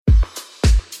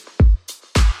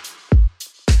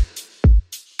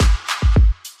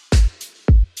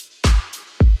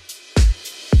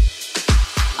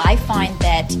I find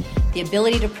that the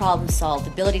ability to problem solve,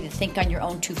 the ability to think on your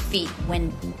own 2 feet,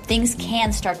 when things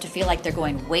can start to feel like they're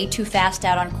going way too fast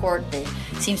out on court, there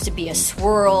seems to be a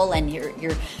swirl, and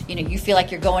you feel like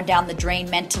you're going down the drain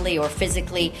mentally or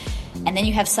physically, and then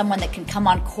you have someone that can come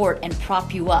on court and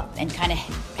prop you up and kind of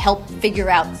help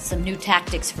figure out some new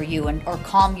tactics for you or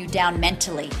calm you down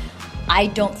mentally. I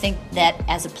don't think that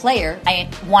as a player I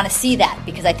want to see that,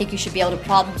 because I think you should be able to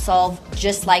problem solve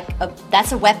just like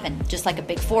that's a weapon, just like a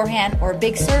big forehand or a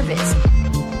big serve is.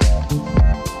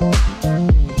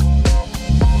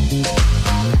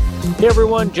 Hey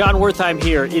everyone, John Wertheim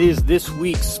here. It is this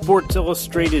week's Sports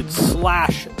Illustrated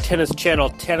 / Tennis Channel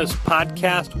Tennis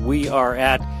Podcast. We are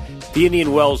at the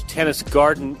Indian Wells Tennis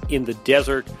Garden in the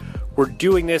desert. We're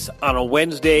doing this on a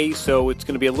Wednesday, so it's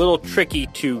going to be a little tricky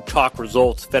to talk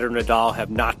results. Federer and Nadal have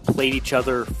not played each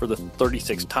other for the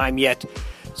 36th time yet.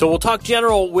 So we'll talk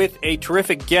general with a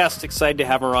terrific guest. Excited to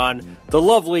have her on. The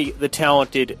lovely, the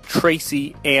talented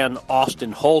Tracy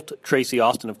Austin Holt. Tracy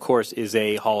Austin, of course, is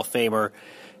a Hall of Famer.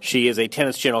 She is a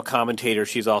Tennis Channel commentator.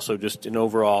 She's also just an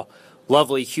overall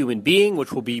lovely human being,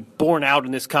 which will be borne out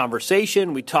in this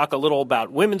conversation. We talk a little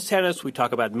about women's tennis. We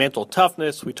talk about mental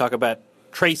toughness. We talk about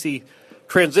Tracy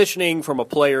transitioning from a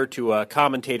player to a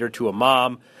commentator to a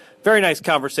mom. Very nice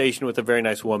conversation with a very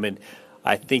nice woman.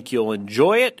 I think you'll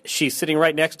enjoy it. She's sitting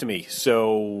right next to me,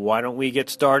 so why don't we get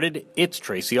started? It's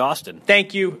Tracy Austin.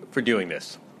 Thank you for doing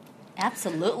this.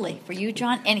 Absolutely. For you,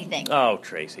 John, anything. Oh,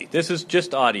 Tracy, this is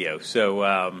just audio,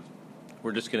 so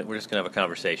we're just gonna have a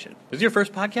conversation. Is it your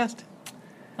first podcast?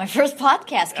 My first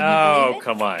podcast. Can you believe it? Oh,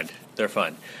 come on. They're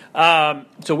fun.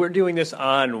 So we're doing this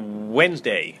on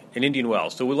Wednesday in Indian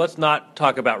Wells. So let's not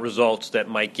talk about results that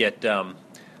might get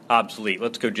obsolete.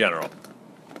 Let's go general.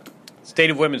 State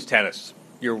of women's tennis.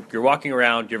 You're walking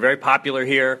around. You're very popular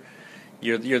here.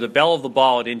 You're the belle of the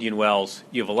ball at Indian Wells.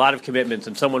 You have a lot of commitments,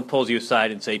 and someone pulls you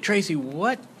aside and say, Tracy,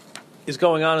 what is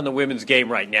going on in the women's game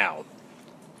right now?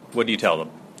 What do you tell them?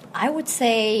 I would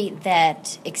say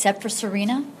that except for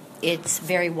Serena, it's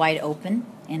very wide open,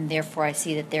 and therefore I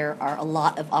see that there are a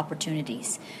lot of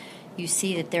opportunities. You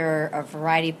see that there are a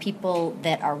variety of people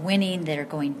that are winning, that are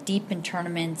going deep in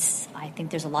tournaments. I think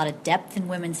there's a lot of depth in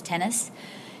women's tennis.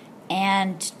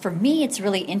 And for me, it's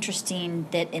really interesting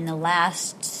that in the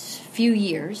last few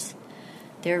years,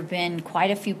 there have been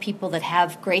quite a few people that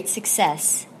have great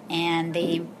success, and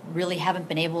they really haven't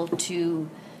been able to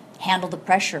handle the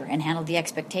pressure and handle the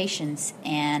expectations.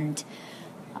 And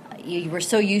you were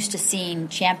so used to seeing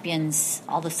champions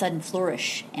all of a sudden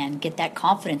flourish and get that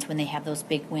confidence when they have those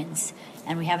big wins.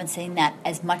 And we haven't seen that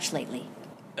as much lately.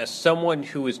 As someone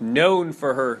who is known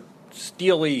for her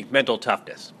steely mental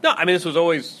toughness. No, I mean, this was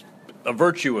always a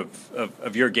virtue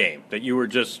of your game, that you were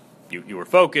just, you were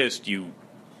focused,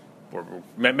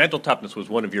 mental toughness was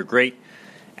one of your great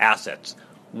assets.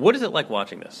 What is it like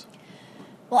watching this?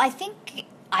 Well, I think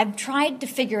I've tried to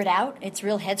figure it out. It's a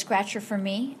real head-scratcher for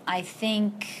me. I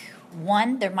think,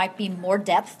 one, there might be more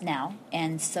depth now,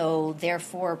 and so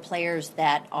therefore players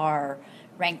that are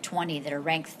ranked 20, that are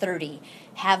ranked 30,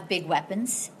 have big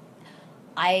weapons.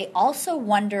 I also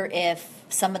wonder if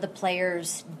some of the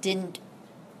players didn't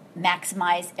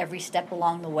maximize every step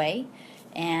along the way,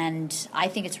 and I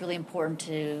think it's really important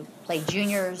to play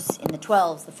juniors in the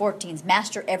 12s, the 14s,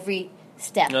 master every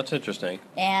step. That's interesting.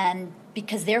 And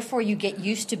because therefore you get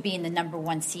used to being the number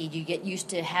one seed. You get used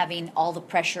to having all the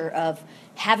pressure of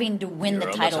having to win the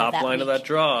title that week. You're on the top line of that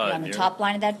draw. You're on the top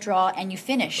line of that draw, and you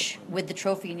finish with the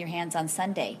trophy in your hands on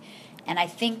Sunday. And I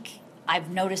think I've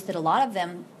noticed that a lot of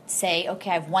them say,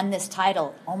 okay, I've won this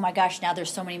title. Oh my gosh, now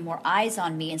there's so many more eyes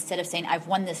on me. Instead of saying, I've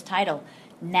won this title,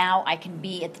 now I can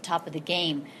be at the top of the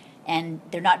game. And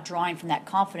they're not drawing from that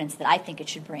confidence that I think it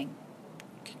should bring.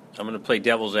 I'm going to play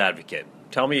devil's advocate.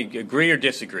 Tell me, agree or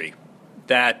disagree,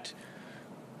 that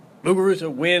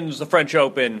Muguruza wins the French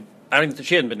Open. I don't think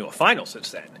she hasn't been to a final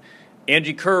since then.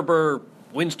 Angie Kerber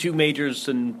wins 2 majors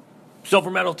and silver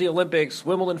medal at the Olympics,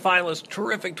 Wimbledon finalist,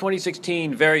 terrific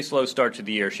 2016, very slow start to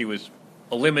the year. She was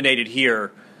eliminated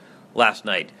here last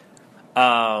night.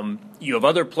 You have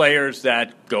other players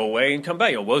that go away and come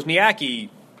back. Wozniacki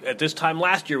at this time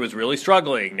last year was really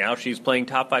struggling. Now she's playing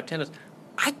top 5 tennis.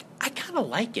 I kind of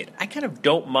like it. I kind of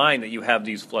don't mind that you have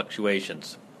these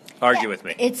fluctuations. Argue with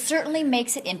me. It certainly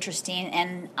makes it interesting,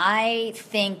 and I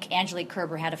think Angelique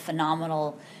Kerber had a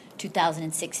phenomenal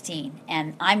 2016,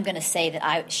 and I'm going to say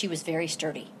that she was very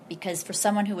sturdy, because for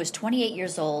someone who was 28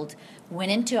 years old, went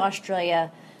into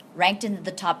Australia, ranked into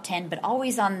the top 10, but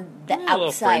always on the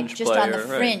outside, just player, on the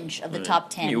fringe of the top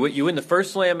 10. You win the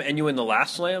first slam and you win the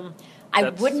last slam? I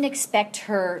wouldn't expect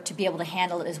her to be able to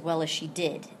handle it as well as she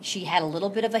did. She had a little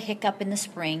bit of a hiccup in the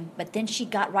spring, but then she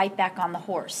got right back on the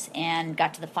horse and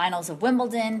got to the finals of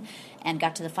Wimbledon and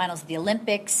got to the finals of the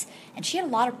Olympics. And she had a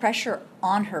lot of pressure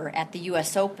on her at the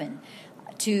U.S. Open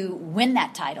to win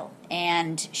that title.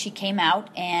 And she came out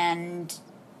and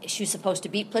she was supposed to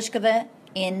beat Pliskova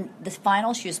in the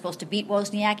finals. She was supposed to beat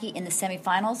Wozniacki in the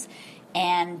semifinals.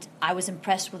 And I was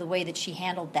impressed with the way that she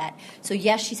handled that. So,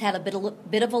 yes, she's had a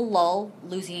bit of a lull,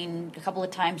 losing a couple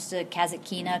of times to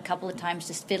Kazatkina, a couple of times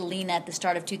to Svitolina at the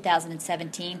start of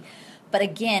 2017. But,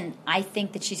 again, I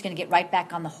think that she's going to get right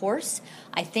back on the horse.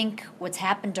 I think what's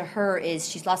happened to her is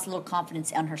she's lost a little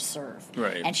confidence on her serve.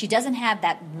 Right. And she doesn't have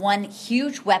that one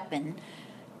huge weapon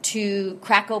to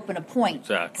crack open a point.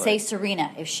 Exactly. Say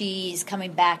Serena, if she's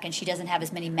coming back and she doesn't have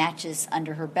as many matches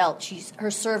under her belt,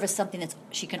 her serve is something that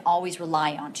she can always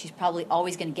rely on. She's probably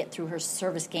always going to get through her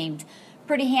service games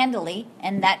pretty handily,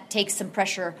 and that takes some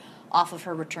pressure off of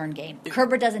her return game.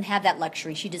 Kerber doesn't have that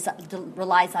luxury. She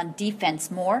relies on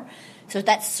defense more. So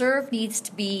that serve needs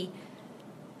to be,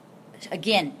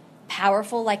 again,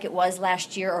 powerful like it was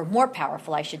last year, or more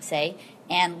powerful, I should say,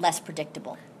 and less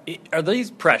predictable. Are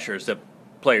these pressures that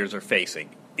players are facing?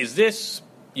 Is this,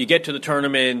 you get to the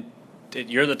tournament,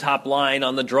 you're the top line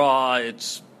on the draw,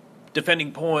 it's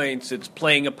defending points, it's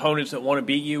playing opponents that want to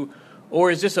beat you,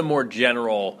 or is this a more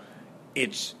general,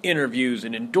 it's interviews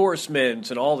and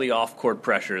endorsements and all the off-court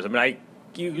pressures? I mean,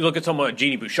 you look at someone,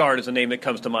 Jeannie Bouchard is a name that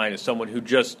comes to mind as someone who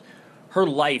just, her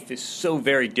life is so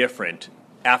very different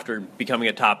after becoming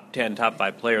a top 10, top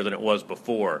 5 player than it was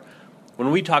before.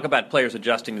 When we talk about players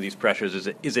adjusting to these pressures,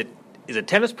 is it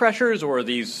tennis pressures, or are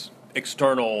these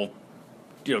external,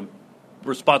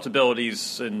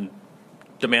 responsibilities and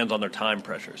demands on their time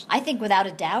pressures? I think without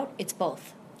a doubt, it's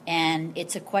both. And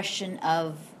it's a question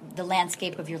of the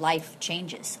landscape of your life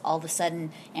changes. All of a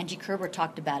sudden, Angie Kerber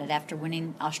talked about it after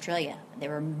winning Australia. There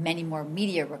were many more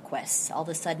media requests. All of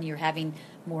a sudden, you're having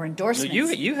more endorsements.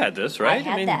 You had this, right?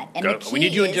 I had that. And we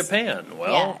need you in Japan.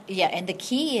 Well, yeah. And the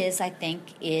key is, I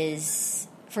think,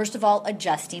 first of all,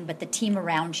 adjusting, but the team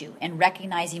around you and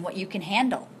recognizing what you can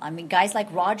handle. I mean, guys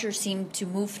like Roger seem to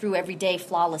move through every day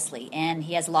flawlessly, and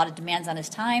he has a lot of demands on his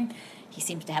time. He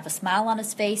seems to have a smile on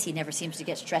his face. He never seems to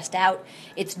get stressed out.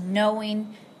 It's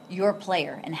knowing your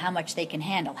player and how much they can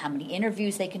handle, how many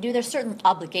interviews they can do. There's certain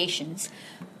obligations,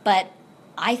 but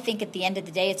I think at the end of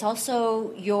the day, it's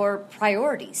also your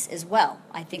priorities as well.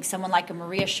 I think someone like a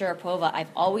Maria Sharapova,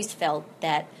 I've always felt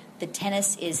that the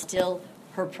tennis is still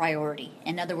her priority.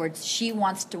 In other words, she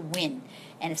wants to win,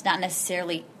 and it's not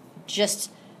necessarily just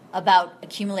about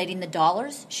accumulating the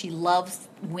dollars. She loves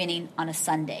winning on a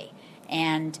Sunday,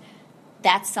 and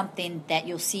that's something that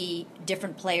you'll see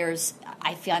different players.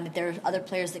 I find that there are other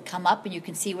players that come up and you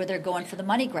can see where they're going for the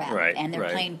money grab. Right, and they're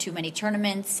playing too many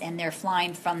tournaments, and they're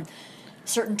flying from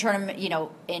certain tournament,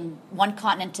 in one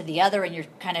continent to the other, and you're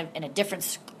kind of in a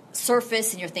different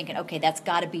surface, and you're thinking, okay, that's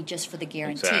got to be just for the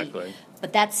guarantee. Exactly.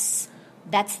 But that's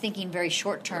thinking very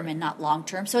short term and not long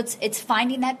term. So it's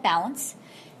finding that balance.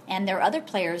 And there are other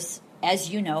players,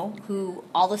 as you know, who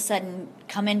all of a sudden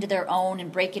come into their own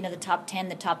and break into the top 10,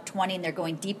 the top 20, and they're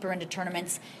going deeper into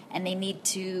tournaments, and they need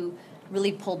to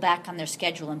really pull back on their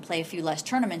schedule and play a few less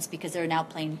tournaments because they're now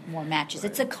playing more matches.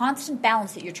 Right. It's a constant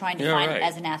balance that you're trying to find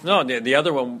as an athlete. No, the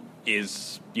other one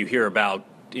is you hear about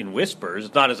in whispers.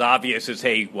 It's not as obvious as,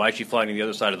 hey, why is she flying to the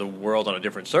other side of the world on a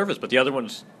different surface? But the other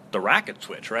one's the racket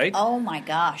switch, right? Oh, my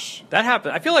gosh. That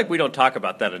happened. I feel like we don't talk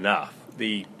about that enough.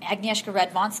 Agnieszka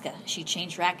Radwanska, she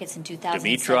changed rackets in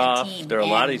 2017. Dimitrov, there are a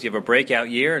lot of these. You have a breakout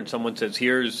year, and someone says,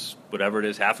 here's whatever it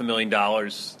is,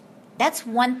 $500,000. That's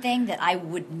one thing that I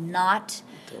would not...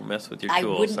 Don't mess with your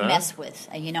tools, I wouldn't mess with.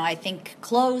 I think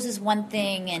clothes is one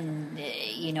thing, and,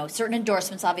 certain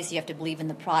endorsements, obviously you have to believe in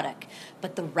the product.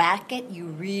 But the racket, you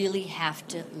really have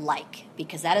to like,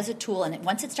 because that is a tool, and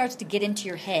once it starts to get into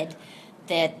your head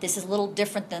that this is a little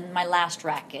different than my last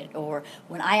racket, or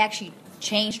when I actually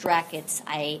changed rackets,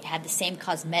 I had the same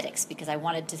cosmetics because I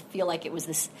wanted to feel like it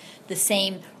was the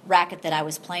same racket that I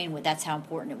was playing with. That's how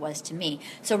important it was to me.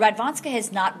 So Radwanska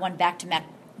has not won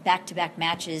back-to-back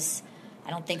matches, I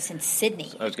don't think, since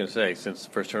Sydney. I was going to say, since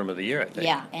the first tournament of the year, I think.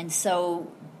 Yeah, and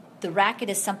so the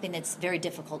racket is something that's very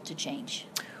difficult to change.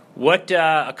 What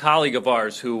a colleague of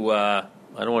ours who, I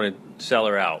don't want to sell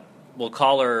her out, we'll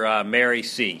call her Mary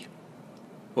C.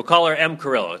 We'll call her M.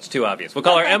 Carrillo. It's too obvious. We'll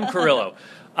call her M. Carrillo.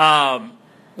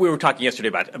 We were talking yesterday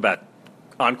about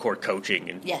on-court coaching,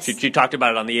 and yes. she talked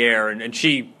about it on the air, and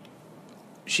she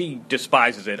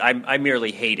despises it. I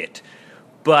merely hate it.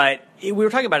 But we were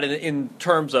talking about it in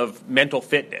terms of mental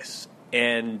fitness,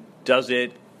 and does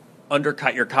it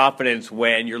undercut your confidence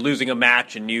when you're losing a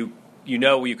match and you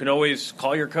know you can always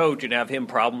call your coach and have him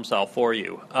problem solve for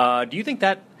you. Do you think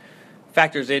that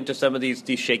factors into some of these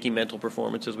shaky mental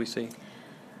performances we see?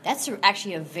 That's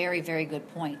actually a very, very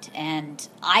good point. And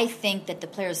I think that the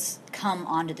players come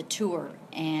onto the tour,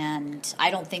 and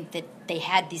I don't think that they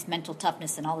had these mental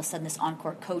toughness, and all of a sudden this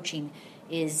on-court coaching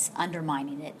is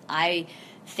undermining it. I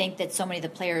think that so many of the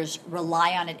players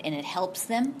rely on it, and it helps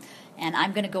them. And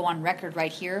I'm going to go on record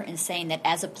right here in saying that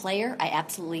as a player, I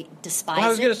absolutely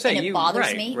despise it, and it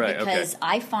bothers me because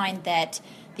I find that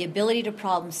the ability to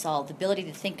problem solve, the ability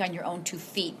to think on your own 2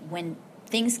 feet when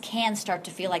things can start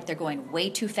to feel like they're going way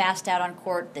too fast out on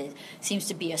court. There seems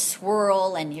to be a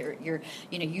swirl, and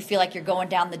you feel like you're going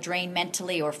down the drain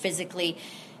mentally or physically,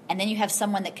 and then you have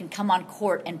someone that can come on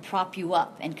court and prop you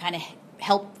up and kind of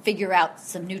help figure out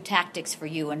some new tactics for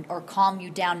you or calm you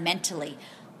down mentally.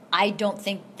 I don't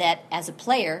think that as a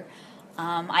player,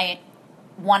 I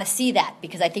want to see that,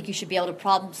 because I think you should be able to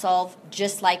problem solve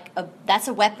that's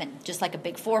a weapon, just like a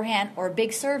big forehand or a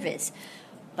big serve is.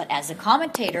 But as a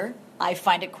commentator, I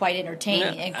find it quite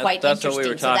entertaining and quite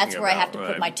interesting. So that's where I have to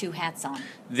put my 2 hats on.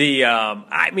 The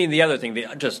other thing,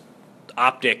 just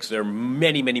optics. There are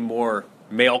many, many more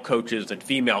male coaches than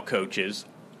female coaches.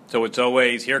 So it's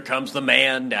always, here comes the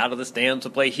man out of the stands to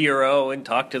play hero and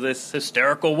talk to this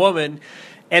hysterical woman.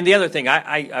 And the other thing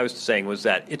I was saying was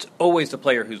that it's always the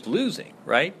player who's losing,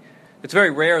 right? It's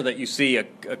very rare that you see a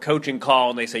coaching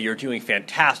call and they say, you're doing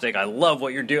fantastic, I love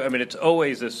what you're doing. I mean, it's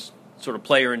always this sort of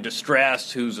player in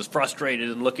distress who's as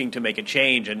frustrated and looking to make a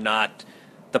change, and not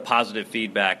the positive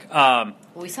feedback.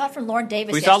 We saw it from Lauren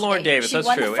Davis. We saw Lauren Davis.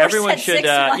 That's true. Everyone should.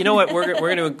 You know what? We're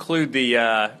going to include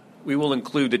we will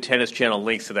include the Tennis Channel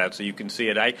links to that so you can see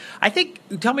it. I think.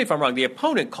 Tell me if I'm wrong. The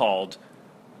opponent called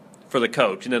for the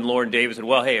coach, and then Lauren Davis said,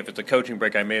 well, hey, if it's a coaching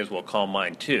break, I may as well call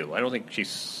mine too. I don't think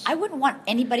she's... I wouldn't want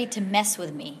anybody to mess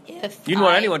with me. You didn't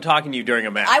want anyone talking to you during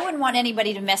a match. I wouldn't want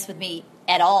anybody to mess with me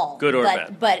at all. Good or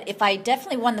bad. But if I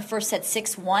definitely won the first set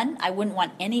 6-1, I wouldn't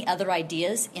want any other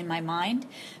ideas in my mind.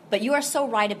 But you are so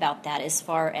right about that, as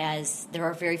far as there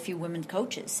are very few women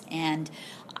coaches. And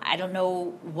I don't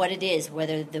know what it is,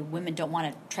 whether the women don't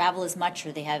want to travel as much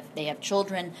or they have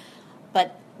children.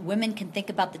 But women can think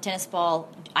about the tennis ball.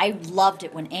 I loved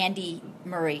it when Andy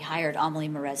Murray hired Amelie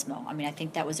Mauresmo. I mean, I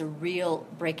think that was a real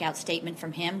breakout statement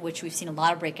from him, which we've seen a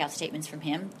lot of breakout statements from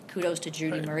him. Kudos to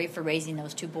Judy Murray for raising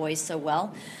those 2 boys so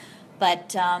well.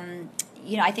 But,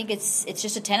 I think it's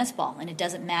just a tennis ball, and it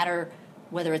doesn't matter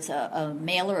whether it's a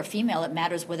male or a female. It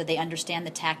matters whether they understand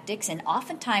the tactics. And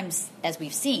oftentimes, as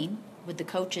we've seen with the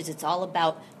coaches, it's all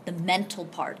about the mental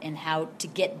part and how to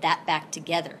get that back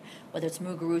together, whether it's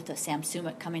Muguruza, Sam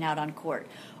Sumit coming out on court.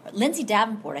 Lindsay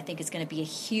Davenport, I think, is going to be a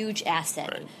huge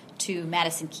asset to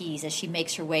Madison Keys as she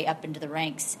makes her way up into the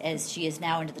ranks, as she is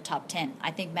now into the top 10. I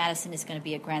think Madison is going to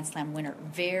be a Grand Slam winner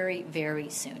very, very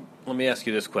soon. Let me ask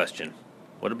you this question.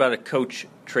 What about a coach,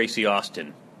 Tracy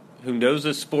Austin, who knows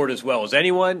this sport as well as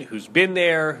anyone, who's been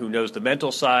there, who knows the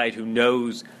mental side, who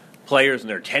knows players and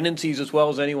their tendencies as well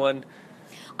as anyone?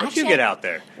 What'd you get out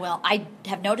there? Well, I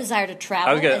have no desire to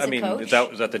travel as a coach.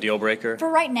 Is that the deal breaker? For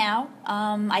right now,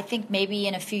 I think maybe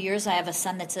in a few years I have a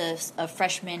son that's a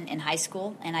freshman in high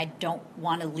school, and I don't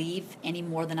want to leave any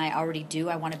more than I already do.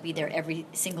 I want to be there every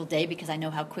single day because I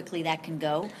know how quickly that can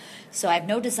go. So I have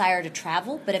no desire to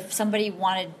travel, but if somebody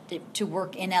wanted to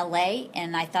work in L.A.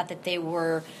 and I thought that they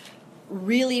were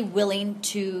really willing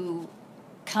to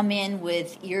come in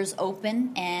with ears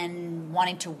open and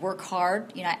wanting to work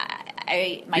hard, you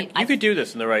could do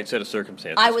this in the right set of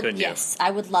circumstances. I would, yes,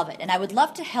 I would love it, and I would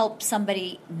love to help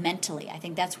somebody mentally. I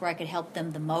think that's where I could help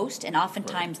them the most, and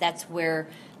oftentimes that's where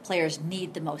players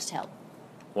need the most help.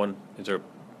 I'll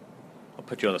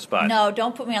put you on the spot. No,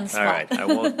 don't put me on the spot. All right, I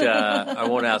won't. I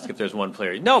won't ask if there's one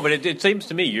player. No, but it seems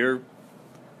to me you're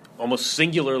almost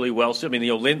singularly well. I mean,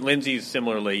 Lindsay's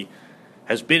similarly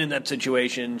has been in that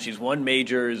situation. She's won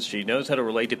majors. She knows how to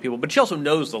relate to people, but she also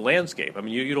knows the landscape. I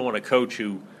mean, you don't want a coach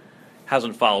who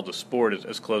hasn't followed the sport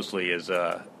as closely as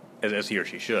he or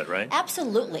she should, right?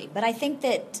 Absolutely. But I think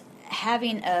that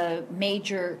having a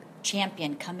major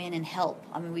champion come in and help,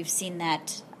 I mean, we've seen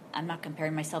that. I'm not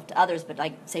comparing myself to others, but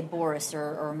like, say, Boris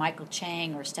or Michael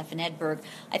Chang or Stefan Edberg.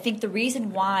 I think the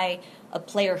reason why a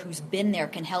player who's been there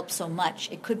can help so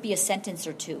much, it could be a sentence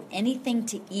or two. Anything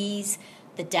to ease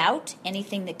the doubt,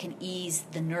 anything that can ease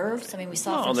the nerves. I mean, we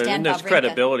saw from and Stan there's Wawrinka.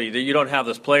 credibility. You don't have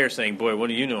this player saying, boy, what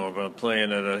do you know about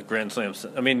playing at a Grand Slam?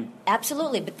 I mean...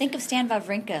 Absolutely, but think of Stan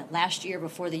Wawrinka last year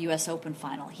before the U.S. Open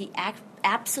final. He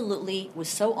absolutely was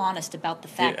so honest about the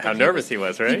fact that how nervous he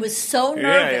was, right? He was so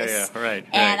nervous. Right.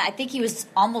 And I think he was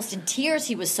almost in tears.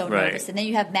 He was so nervous. And then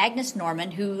you have Magnus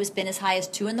Norman, who has been as high as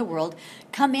 2 in the world,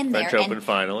 come in there. French Open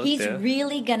finalist, he's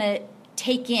really going to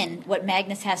take in what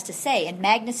Magnus has to say. And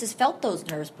Magnus has felt those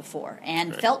nerves before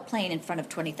and felt playing in front of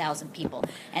 20,000 people.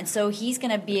 And so he's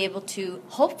going to be able to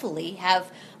hopefully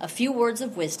have a few words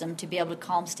of wisdom to be able to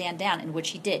calm Stan down, in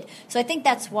which he did. So I think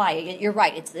that's why, you're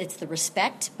right, it's the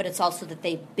respect, but it's also that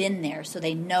they've been there, so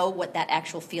they know what that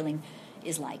actual feeling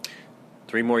is like.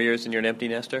 3 more years and you're an empty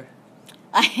nester?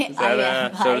 I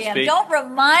am. Don't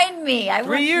remind me.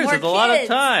 3 years is a lot of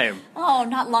time. Oh,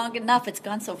 not long enough. It's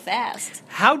gone so fast.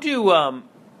 How do I'm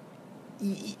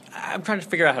trying to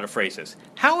figure out how to phrase this.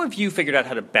 How have you figured out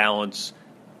how to balance,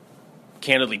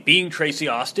 candidly, being Tracy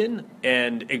Austin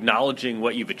and acknowledging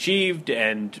what you've achieved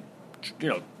and,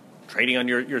 trading on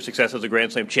your success as a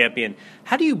Grand Slam champion?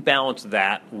 How do you balance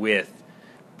that with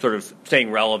sort of staying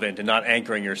relevant and not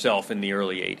anchoring yourself in the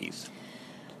early 80s?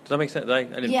 Does that make sense? I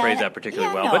didn't phrase that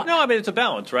particularly well. No. But no, I mean, it's a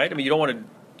balance, right? I mean, you don't want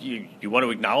to, you want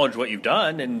to acknowledge what you've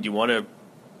done, and you want to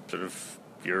sort of,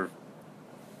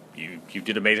 you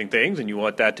did amazing things, and you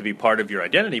want that to be part of your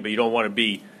identity, but you don't want to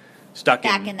be stuck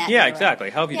back in that. Yeah, exactly.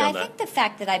 How have you done that? I think the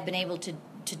fact that I've been able to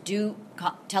do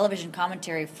television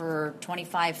commentary for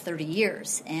 25, 30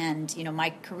 years, and my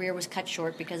career was cut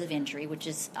short because of injury, which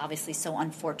is obviously so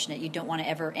unfortunate. You don't want to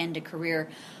ever end a career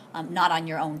not on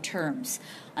your own terms.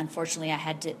 Unfortunately, I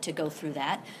had to go through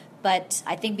that. But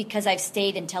I think because I've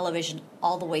stayed in television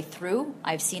all the way through,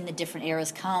 I've seen the different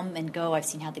eras come and go. I've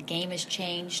seen how the game has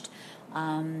changed.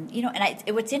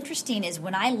 What's interesting is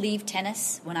when I leave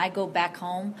tennis, when I go back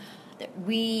home,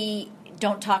 we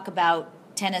don't talk about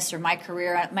tennis or my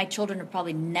career. My children have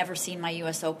probably never seen my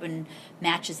U.S. Open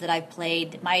matches that I've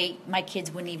played. My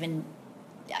kids wouldn't even.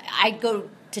 I'd go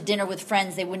to dinner with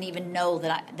friends; they wouldn't even know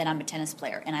that I'm a tennis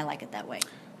player, and I like it that way.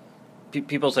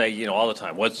 People say, all the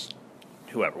time, what's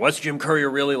Jim Courier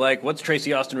really like? What's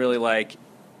Tracy Austin really like?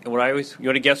 And you want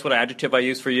to guess what adjective I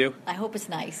use for you? I hope it's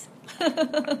nice.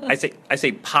 I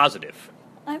say positive.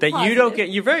 I'm that positive.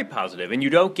 You're very positive, and you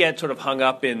don't get sort of hung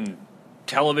up in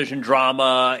television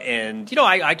drama. And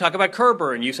I talk about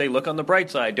Kerber, and you say, look on the bright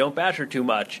side, don't bash her too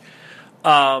much.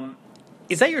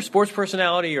 Is that your sports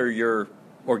personality or your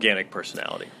organic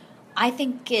personality? I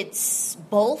think it's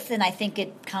both, and I think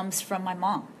it comes from my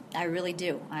mom. I really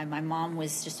do. My mom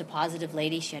was just a positive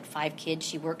lady. She had 5 kids.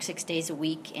 She worked 6 days a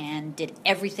week and did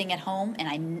everything at home.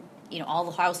 And all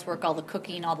the housework, all the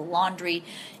cooking, all the laundry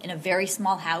in a very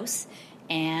small house.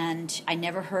 And I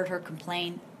never heard her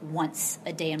complain once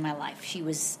a day in my life. She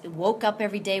woke up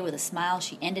every day with a smile.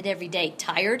 She ended every day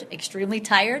tired, extremely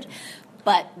tired,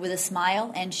 but with a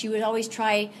smile. And she would always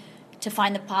try to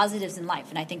find the positives in life,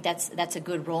 and I think that's a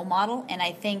good role model. And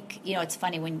I think it's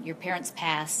funny when your parents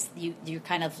pass, you're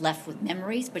kind of left with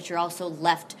memories, but you're also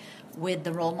left with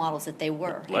the role models that they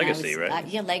were. Legacy,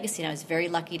 right? Legacy. And I was very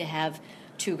lucky to have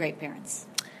 2 great parents.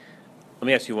 Let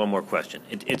me ask you one more question.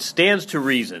 It stands to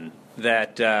reason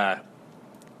that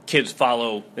kids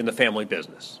follow in the family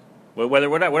business.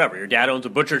 Whatever. Your dad owns a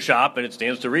butcher shop, and it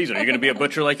stands to reason. You're going to be a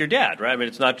butcher like your dad, right? I mean,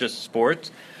 it's not just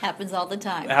sports. Happens all the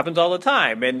time. It happens all the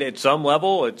time. And at some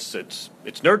level, it's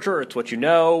nurture, it's what you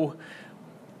know.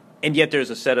 And yet there's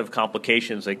a set of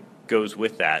complications that goes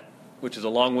with that, which is a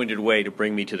long-winded way to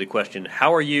bring me to the question,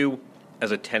 how are you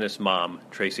as a tennis mom,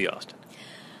 Tracy Austin?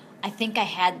 I think I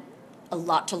had a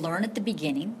lot to learn at the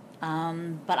beginning,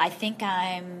 but I think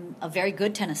I'm a very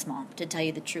good tennis mom, to tell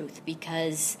you the truth,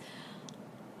 because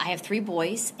I have 3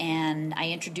 boys, and I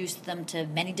introduced them to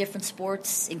many different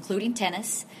sports, including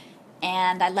tennis,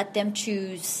 and I let them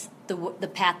choose the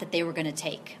path that they were going to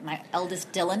take. My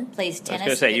eldest, Dylan, plays tennis. I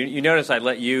was going to say, you notice I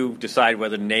let you decide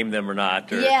whether to name them or not.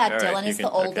 Dylan is the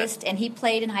oldest, and he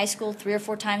played in high school 3 or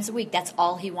 4 times a week. That's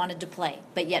all he wanted to play.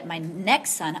 But yet our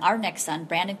next son,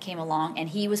 Brandon, came along, and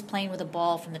he was playing with a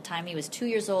ball from the time he was 2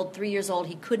 years old, 3 years old.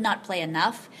 He could not play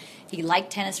enough. He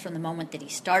liked tennis from the moment that he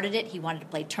started it. He wanted to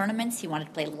play tournaments. He wanted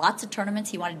to play lots of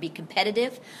tournaments. He wanted to be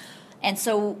competitive. And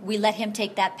so we let him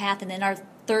take that path. And then our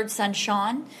 3rd son,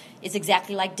 Sean, is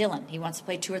exactly like Dylan. He wants to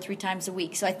play 2 or 3 times a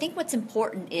week. So I think what's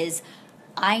important is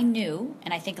I knew,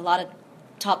 and I think a lot of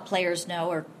top players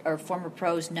know or former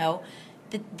pros know,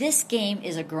 that this game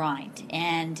is a grind.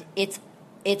 And it's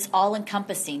it's all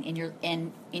encompassing in your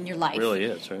life. It really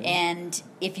is, right? And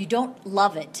if you don't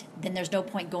love it, then there's no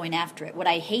point going after it. What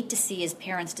I hate to see is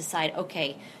parents decide,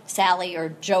 okay, Sally or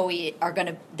Joey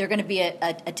they're gonna be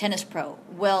a tennis pro.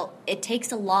 Well, it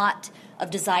takes a lot of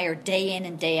desire day in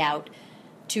and day out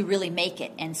to really make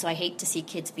it, and so I hate to see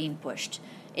kids being pushed.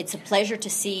 It's a pleasure to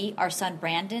see our son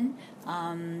Brandon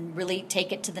really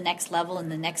take it to the next level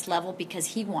and the next level because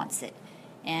he wants it.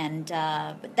 And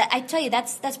but I tell you,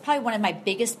 that's probably one of my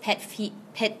biggest pet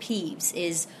peeves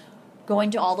is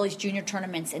going to all those junior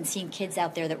tournaments and seeing kids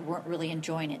out there that weren't really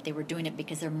enjoying it. They were doing it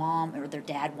because their mom or their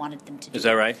dad wanted them to do it. Is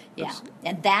that right? Yeah.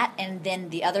 And then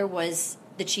the other was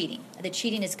the cheating. The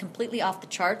cheating is completely off the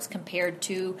charts compared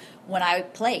to when I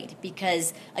played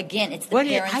because, again, it's the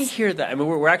parents. I hear that. I mean,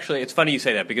 we're actually, it's funny you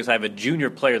say that because I have a junior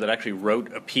player that actually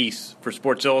wrote a piece for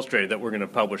Sports Illustrated that we're going to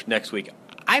publish next week.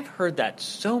 I've heard that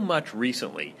so much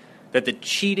recently that the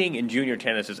cheating in junior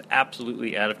tennis is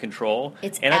absolutely out of control.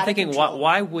 And I'm thinking,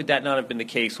 why would that not have been the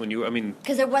case when you? I mean,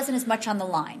 because there wasn't as much on the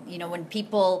line. You know, when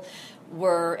people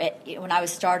when I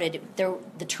was started,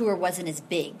 the tour wasn't as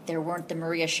big. There weren't the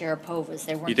Maria Sharapovas.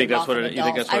 There weren't. You think the that's what it? You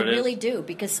think that's what it is? I really do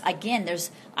because again,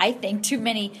 there's I think too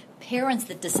many parents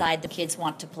that decide the kids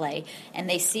want to play and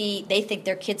they think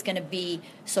their kid's going to be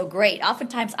so great.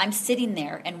 Oftentimes, I'm sitting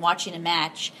there and watching a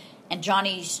match. And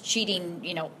Johnny's cheating,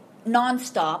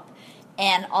 nonstop,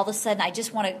 and all of a sudden I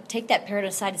just want to take that parent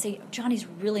aside and say, Johnny's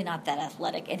really not that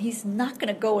athletic, and he's not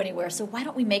going to go anywhere. So why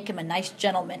don't we make him a nice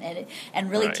gentleman and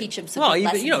really teach him some good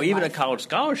lessons? Well, even a life. college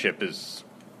scholarship is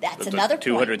that's another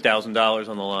 $200,000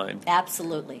 on the line.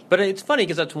 Absolutely. But it's funny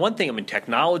because that's one thing. I mean,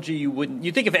 technology.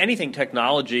 You think if anything,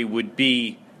 technology would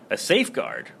be a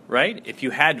safeguard, right? If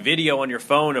you had video on your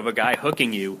phone of a guy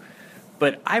hooking you,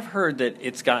 but I've heard that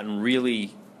it's gotten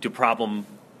really to problem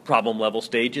level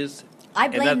stages. I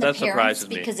blame the that parents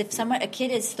because if a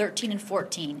kid is 13 and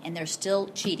 14 and they're still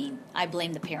cheating, I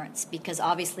blame the parents because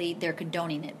obviously they're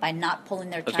condoning it by not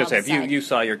pulling their child aside. I was going to say, if you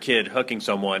saw your kid hooking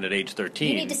someone at age 13.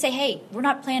 You need to say, hey, we're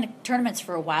not playing tournaments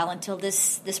for a while until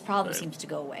this problem seems to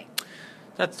go away.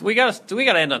 We got to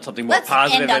end on something more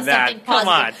positive than that. Come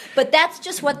on, but that's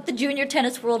just what the junior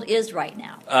tennis world is right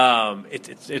now.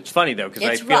 It's funny though because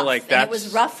I feel rough, like it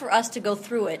was rough for us to go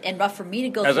through it, and rough for me to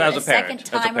go through it a second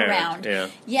time around.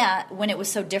 Yeah, when it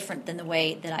was so different than the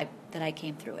way that I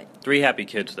came through it. 3 happy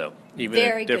kids though, even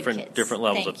Very at different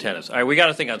levels of tennis. All right, we got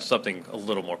to think on something a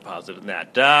little more positive than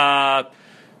that.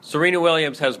 Serena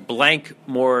Williams has blank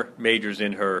more majors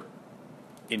in her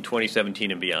in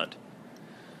 2017 and beyond.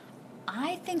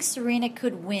 I think Serena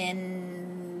could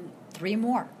win 3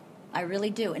 more. I really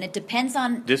do. And it depends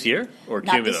on... This year? Or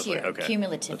not cumulatively? This year, okay.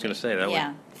 Cumulatively. I was going to say that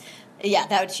Yeah. Yeah,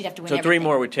 that would, she'd have to win So everything. 3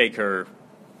 more would take her,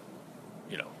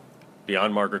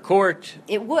 beyond Margaret Court.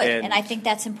 It would, and I think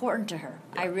that's important to her.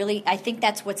 Yeah. I think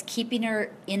that's what's keeping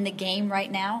her in the game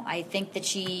right now. I think that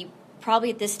she probably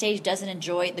at this stage doesn't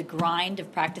enjoy the grind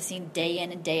of practicing day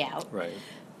in and day out. Right.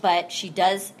 But she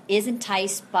is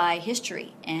enticed by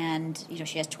history, and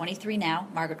she has 23 now.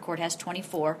 Margaret Court has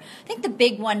 24. I think the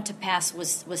big one to pass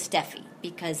was Steffi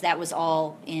because that was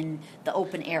all in the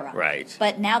Open era. Right.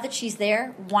 But now that she's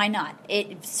there, why not?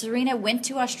 Serena went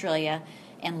to Australia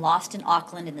and lost in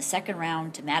Auckland in the second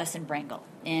round to Madison Brangle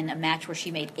in a match where she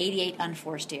made 88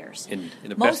 unforced errors. In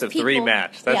a best of 3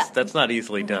 match. That's not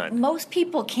easily done. Most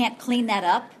people can't clean that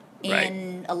up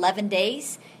in 11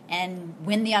 days. And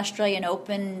win the Australian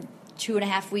Open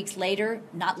 2.5 weeks later,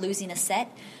 not losing a set.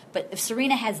 But if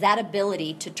Serena has that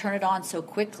ability to turn it on so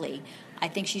quickly, I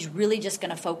think she's really just going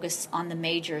to focus on the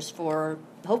majors for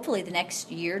hopefully the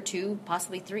next year, 2,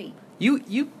 possibly 3.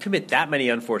 You commit that many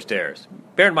unforced errors.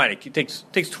 Bear in mind, it takes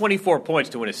 24 points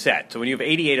to win a set. So when you have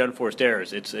 88 unforced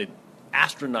errors, it's an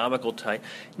astronomical time.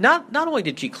 Not only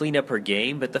did she clean up her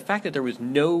game, but the fact that there was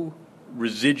no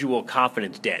residual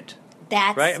confidence dent.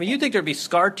 Right? I mean, you'd think there'd be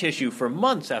scar tissue for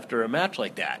months after a match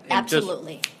like that. And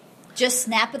absolutely. Just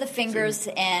snap of the fingers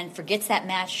and forgets that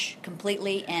match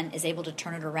completely and is able to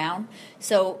turn it around.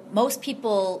 So most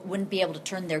people wouldn't be able to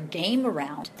turn their game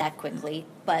around that quickly,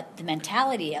 but the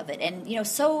mentality of it. And,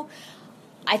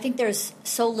 I think there's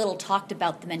so little talked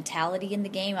about the mentality in the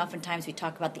game. Oftentimes we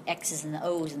talk about the X's and the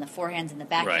O's and the forehands and the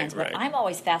backhands. What I'm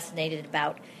always fascinated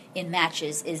about in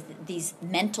matches is these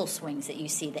mental swings that you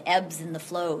see, the ebbs and the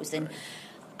flows. And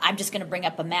I'm just going to bring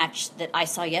up a match that I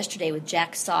saw yesterday with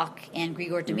Jack Sock and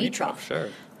Grigor Dimitrov. Sure.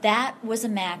 That was a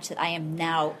match that I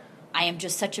am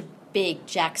just such a big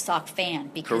Jack Sock fan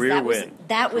because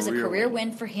that was a career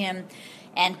win for him.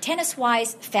 And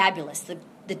tennis-wise, fabulous.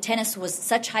 The tennis was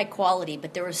such high quality,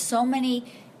 but there were so many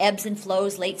ebbs and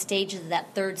flows, late stages of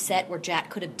that third set where Jack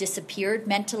could have disappeared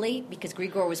mentally because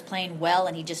Grigor was playing well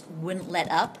and he just wouldn't let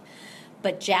up.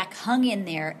 But Jack hung in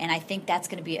there, and I think that's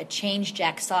going to be a change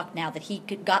Jack Sock now that he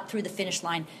got through the finish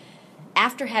line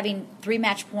after having 3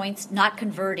 match points, not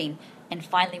converting, and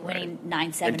finally winning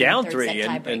 9-7 and down in the third 3.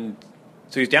 set tiebreak. And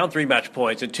so he's down 3 match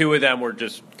points, and 2 of them were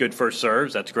just good first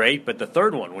serves. That's great. But the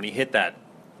third one, when he hit that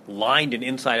lined and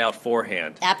inside-out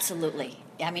forehand. Absolutely.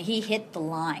 I mean, he hit the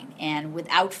line, and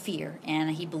without fear,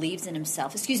 and he believes in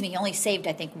himself. He only saved,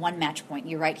 I think, 1 match point.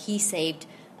 You're right. He saved...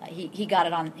 He got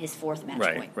it on his 4th match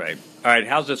point. Right. All right,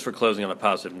 how's this for closing on a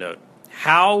positive note?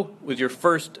 How was your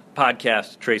first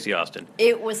podcast, Tracy Austin?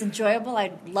 It was enjoyable.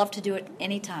 I'd love to do it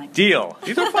anytime. Deal.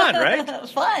 These are fun, right?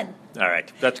 Fun. All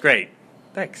right, that's great.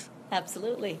 Thanks.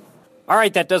 Absolutely. All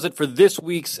right, that does it for this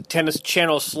week's Tennis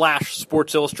Channel /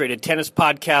 Sports Illustrated Tennis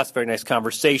Podcast. Very nice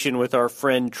conversation with our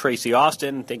friend Tracy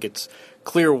Austin. I think it's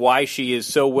clear why she is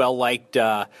so well liked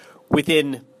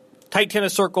within tight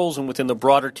tennis circles and within the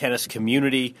broader tennis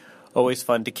community. Always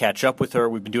fun to catch up with her.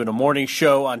 We've been doing a morning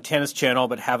show on Tennis Channel,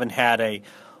 but haven't had a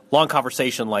long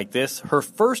conversation like this. Her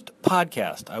first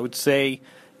podcast, I would say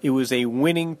it was a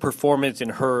winning performance in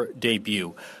her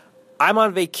debut. I'm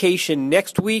on vacation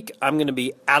next week. I'm going to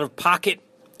be out of pocket.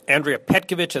 Andrea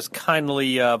Petkovic has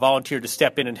kindly volunteered to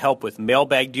step in and help with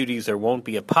mailbag duties. There won't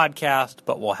be a podcast,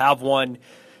 but we'll have one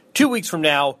 2 weeks from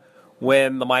now,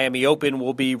 when the Miami Open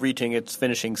will be reaching its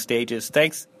finishing stages.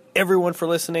 Thanks, everyone, for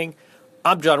listening.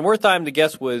 I'm John Wertheim. The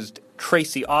guest was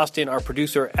Tracy Austin. Our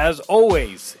producer, as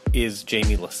always, is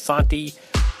Jamie Lasanti.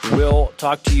 We'll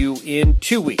talk to you in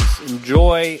 2 weeks.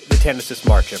 Enjoy the tennis this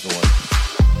March, everyone.